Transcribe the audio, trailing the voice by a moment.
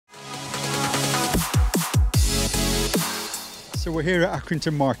So we're here at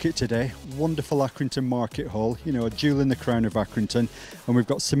Accrington Market today, wonderful Accrington Market Hall, you know, a jewel in the crown of Accrington, and we've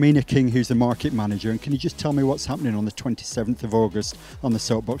got Samina King, who's the market manager. And can you just tell me what's happening on the 27th of August on the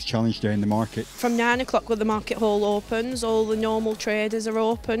Soapbox Challenge Day in the market? From 9 o'clock when the market hall opens, all the normal traders are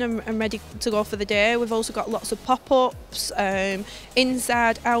open and ready to go for the day. We've also got lots of pop-ups,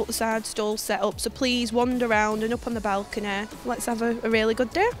 inside, outside stalls set up, so please wander around and up on the balcony. Let's have a really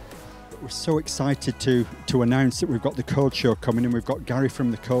good day. We're so excited to announce that we've got the Code Show coming, and we've got Gary from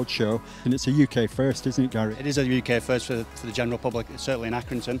the Code Show, and it's a UK first, isn't it, Gary? It is a UK first for the general public, certainly in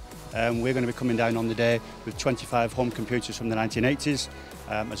Accrington. We're going to be coming down on the day with 25 home computers from the 1980s,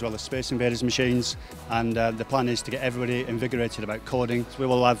 as well as Space Invaders machines, and the plan is to get everybody invigorated about coding. So we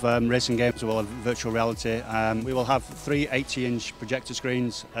will have racing games, we will have virtual reality, we will have 3 80-inch projector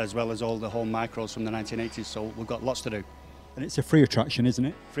screens, as well as all the home micros from the 1980s, so we've got lots to do. And it's a free attraction, isn't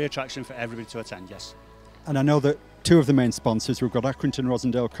it? Free attraction for everybody to attend, yes. And I know that two of the main sponsors, we've got Accrington and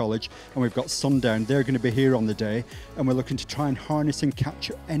Rossendale College and we've got Sundown, they're going to be here on the day, and we're looking to try and harness and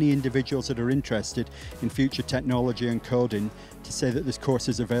capture any individuals that are interested in future technology and coding to say that this course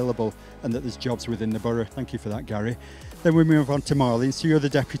is available and that there's jobs within the borough. Thank you for that, Gary. Then we move on to Marlene. So you're the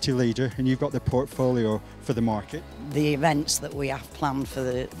deputy leader and you've got the portfolio for the market. The events that we have planned for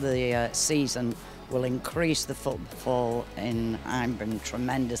the season will increase the footfall in Highbury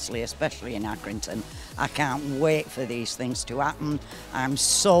tremendously, especially in Accrington. I can't wait for these things to happen. I'm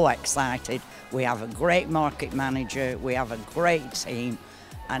so excited. We have a great market manager, we have a great team,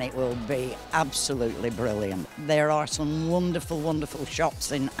 and it will be absolutely brilliant. There are some wonderful, wonderful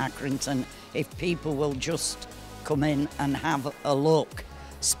shops in Accrington. If people will just come in and have a look,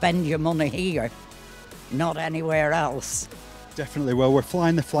 spend your money here, not anywhere else. Definitely. Well, we're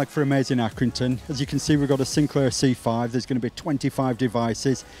flying the flag for Amazing Accrington. As you can see, we've got a Sinclair C5. There's going to be 25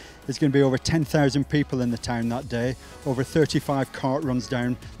 devices. There's going to be over 10,000 people in the town that day. Over 35 cart runs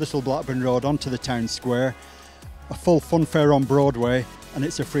down Little Blackburn Road onto the town square. A full fun fair on Broadway, and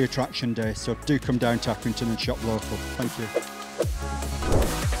it's a free attraction day. So do come down to Accrington and shop local. Thank you.